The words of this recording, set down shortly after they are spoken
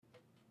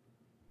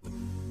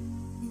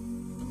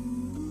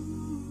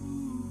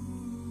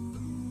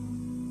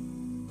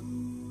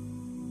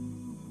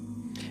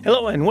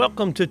Hello and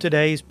welcome to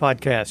today's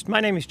podcast.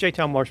 My name is J.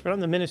 Tom Marshman. I'm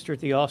the minister at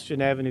the Austin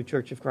Avenue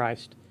Church of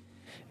Christ.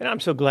 And I'm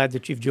so glad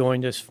that you've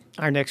joined us.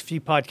 Our next few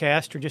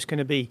podcasts are just going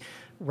to be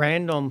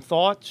random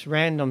thoughts,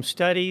 random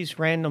studies,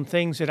 random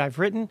things that I've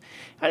written.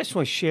 I just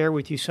want to share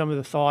with you some of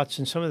the thoughts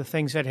and some of the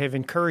things that have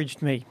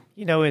encouraged me.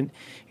 You know, in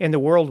the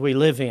world we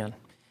live in,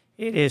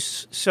 it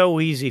is so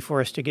easy for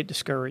us to get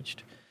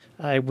discouraged.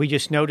 We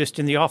just noticed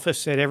in the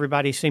office that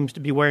everybody seems to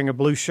be wearing a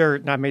blue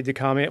shirt, and I made the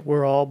comment,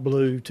 we're all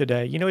blue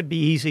today. You know, it'd be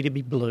easy to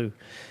be blue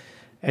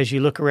as you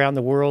look around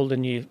the world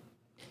and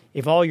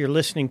if all you're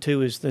listening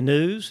to is the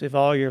news, if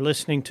all you're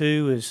listening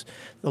to is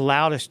the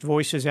loudest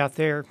voices out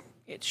there,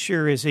 it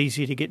sure is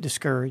easy to get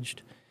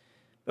discouraged.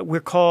 But we're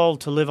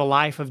called to live a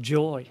life of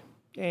joy.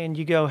 And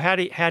you go, how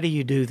do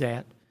you do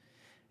that?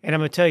 And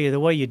I'm going to tell you, the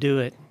way you do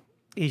it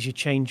is you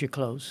change your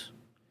clothes.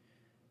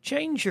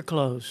 Change your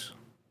clothes.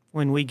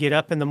 When we get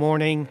up in the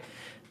morning,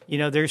 you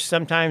know, there's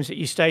sometimes that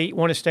you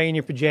want to stay in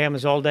your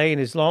pajamas all day,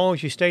 and as long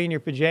as you stay in your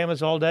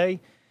pajamas all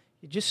day,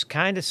 you just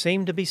kind of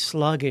seem to be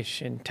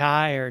sluggish and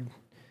tired.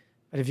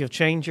 But if you'll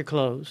change your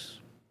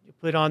clothes, you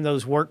put on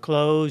those work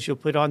clothes, you'll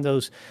put on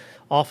those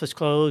office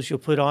clothes, you'll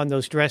put on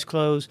those dress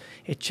clothes,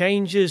 it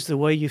changes the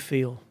way you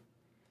feel.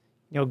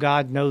 You know,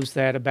 God knows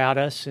that about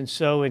us, and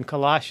so in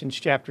Colossians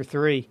chapter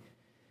 3,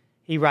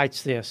 he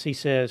writes this. He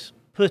says,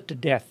 "Put to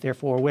death,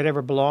 therefore,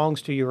 whatever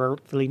belongs to your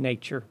earthly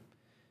nature,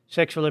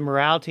 sexual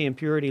immorality,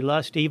 impurity,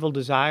 lust, evil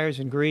desires,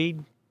 and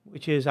greed,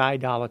 which is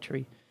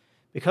idolatry.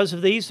 Because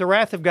of these, the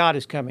wrath of God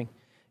is coming.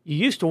 You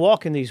used to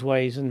walk in these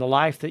ways in the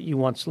life that you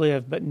once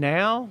lived, but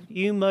now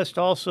you must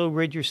also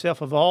rid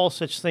yourself of all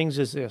such things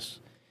as this: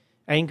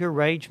 anger,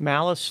 rage,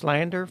 malice,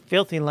 slander,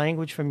 filthy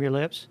language from your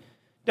lips.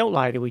 Don't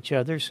lie to each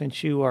other,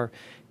 since you are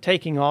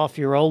taking off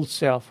your old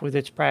self with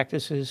its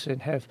practices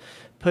and have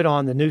put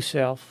on the new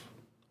self,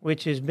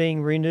 which is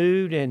being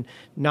renewed in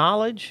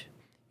knowledge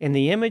in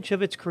the image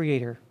of its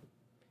Creator.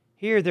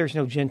 Here there's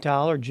no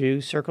Gentile or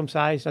Jew,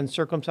 circumcised,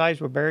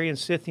 uncircumcised, barbarian,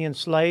 Scythian,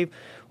 slave,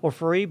 or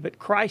free, but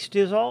Christ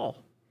is all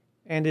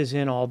and is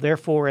in all.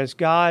 Therefore, as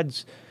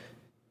God's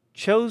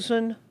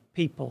chosen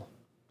people,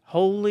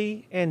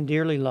 holy and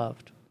dearly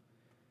loved,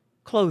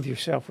 clothe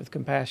yourself with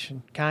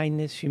compassion,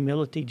 kindness,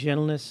 humility,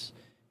 gentleness,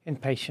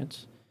 and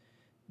patience.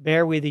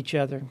 Bear with each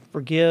other.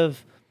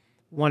 Forgive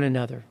one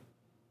another.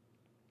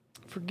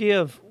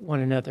 Forgive one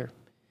another.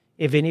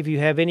 If any of you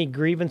have any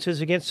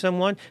grievances against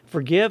someone,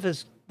 forgive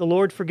as the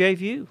Lord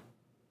forgave you.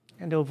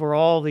 And over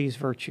all these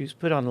virtues,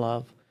 put on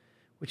love,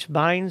 which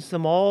binds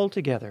them all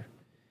together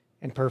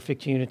in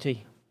perfect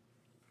unity."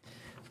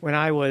 When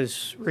I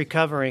was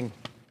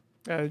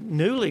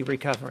newly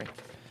recovering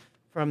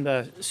from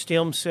the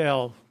stem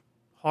cell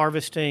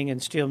harvesting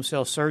and stem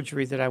cell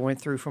surgery that I went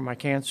through for my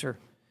cancer,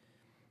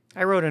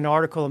 I wrote an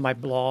article in my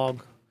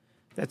blog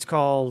that's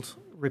called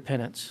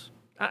Repentance.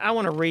 I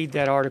want to read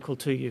that article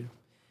to you.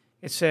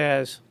 It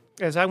says,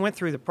 as I went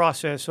through the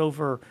process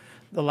over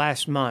the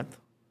last month,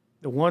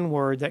 the one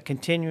word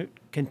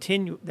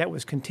that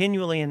was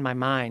continually in my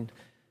mind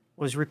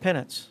was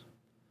repentance.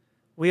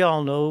 We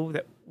all know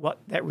what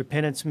that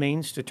repentance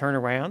means, to turn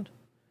around.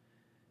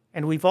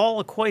 And we've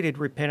all equated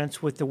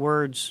repentance with the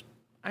words,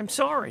 "I'm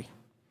sorry."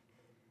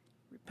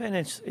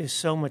 Repentance is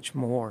so much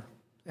more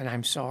than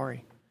 "I'm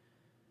sorry."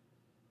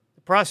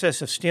 The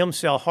process of stem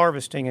cell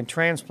harvesting and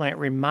transplant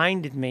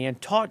reminded me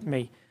and taught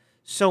me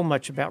so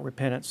much about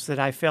repentance that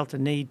I felt a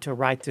need to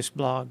write this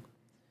blog.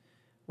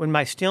 When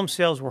my stem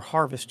cells were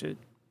harvested,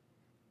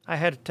 I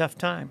had a tough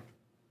time.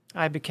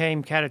 I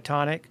became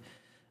catatonic,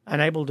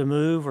 unable to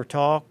move or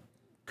talk,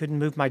 couldn't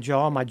move my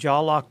jaw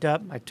locked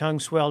up, my tongue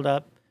swelled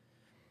up.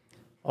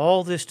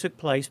 All this took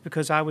place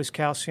because I was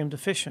calcium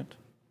deficient.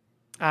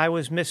 I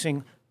was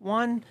missing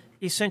one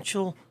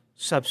essential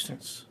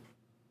substance.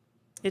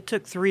 It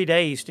took 3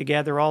 days to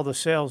gather all the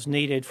cells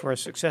needed for a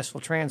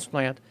successful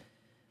transplant,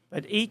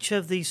 but each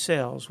of these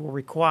cells were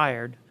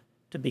required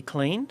to be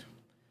cleaned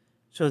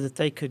so that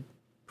they could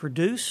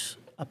produce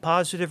a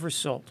positive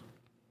result.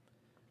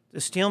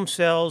 The stem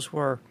cells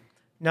were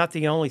not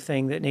the only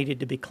thing that needed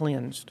to be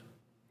cleansed.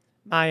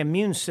 My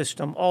immune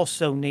system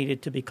also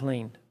needed to be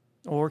cleaned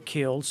or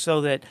killed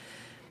so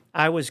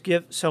I was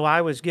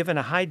given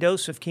a high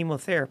dose of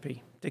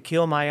chemotherapy to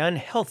kill my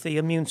unhealthy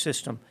immune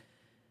system.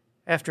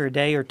 After a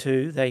day or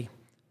two, they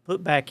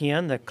put back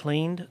in the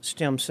cleaned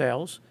stem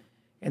cells,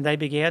 and they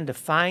began to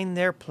find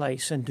their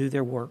place and do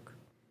their work.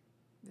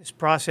 This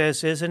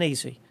process isn't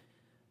easy,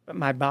 but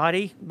my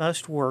body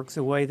must work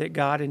the way that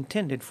God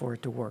intended for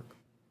it to work.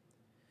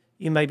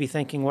 You may be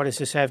thinking, what does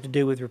this have to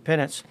do with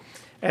repentance?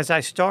 As I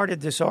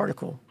started this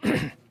article,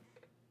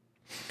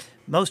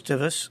 most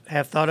of us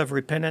have thought of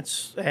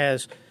repentance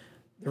as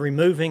the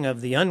removing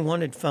of the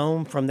unwanted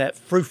foam from that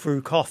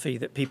frou-frou coffee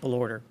that people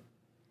order.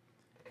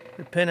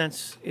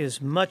 Repentance is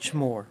much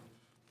more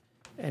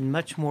and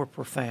much more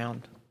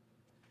profound.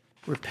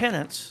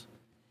 Repentance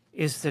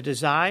is the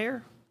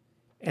desire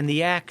and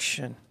the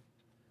action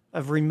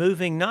of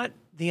removing not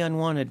the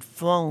unwanted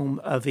foam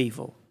of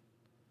evil,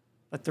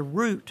 but the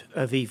root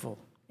of evil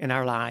in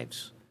our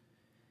lives.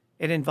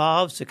 It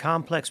involves the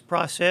complex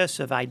process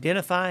of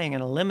identifying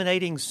and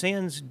eliminating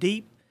sin's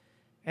deep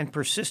and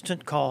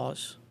persistent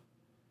cause.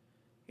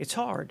 It's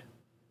hard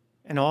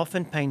and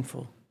often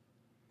painful.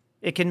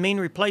 It can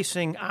mean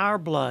replacing our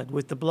blood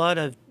with the blood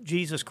of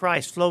Jesus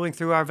Christ flowing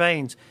through our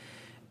veins.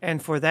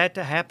 And for that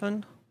to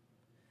happen,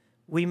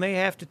 we may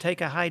have to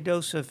take a high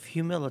dose of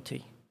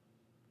humility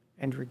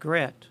and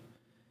regret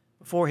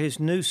before his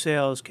new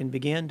cells can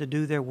begin to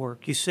do their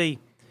work. You see,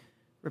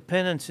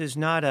 repentance is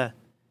not a,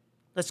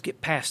 let's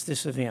get past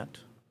this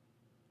event.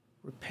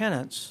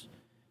 Repentance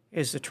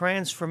is the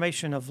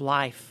transformation of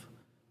life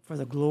for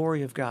the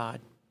glory of God.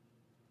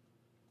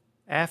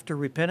 After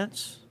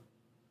repentance,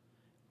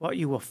 what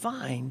you will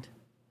find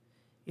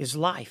is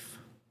life,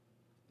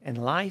 and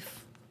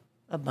life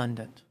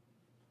abundant.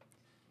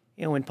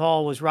 You know, when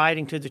Paul was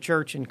writing to the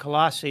church in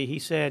Colossae, he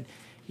said,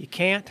 you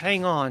can't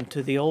hang on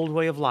to the old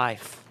way of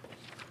life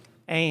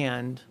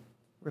and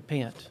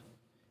repent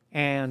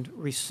and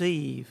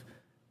receive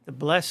the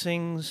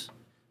blessings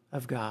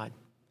of God.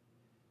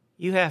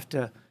 You have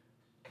to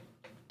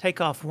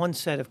take off one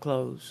set of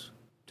clothes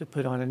to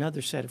put on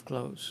another set of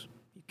clothes.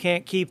 You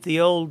can't keep the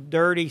old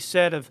dirty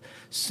set of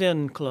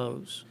sin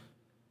clothes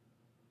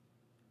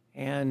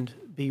and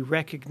be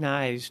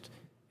recognized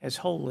as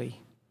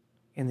holy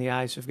in the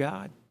eyes of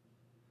God.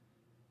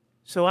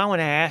 So I want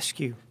to ask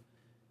you,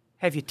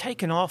 have you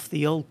taken off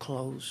the old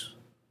clothes?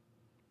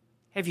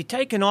 Have you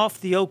taken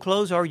off the old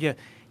clothes, or are you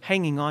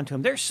hanging on to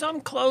them? There's some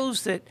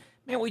clothes that,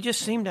 man, we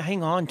just seem to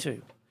hang on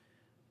to.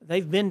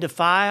 They've been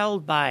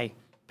defiled by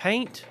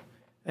paint.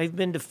 They've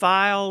been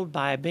defiled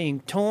by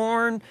being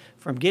torn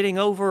from getting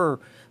over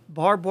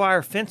barbed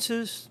wire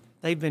fences.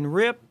 They've been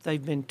ripped.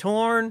 They've been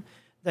torn.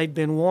 They've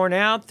been worn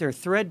out. They're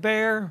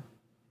threadbare.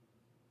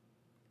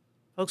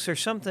 Folks,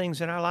 there's some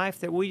things in our life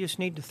that we just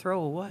need to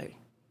throw away.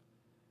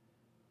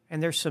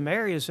 And there's some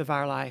areas of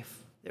our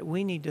life that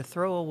we need to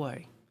throw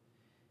away.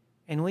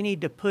 And we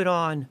need to put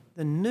on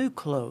the new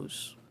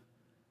clothes,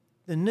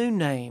 the new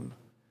name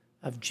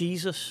of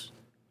Jesus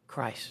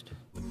Christ.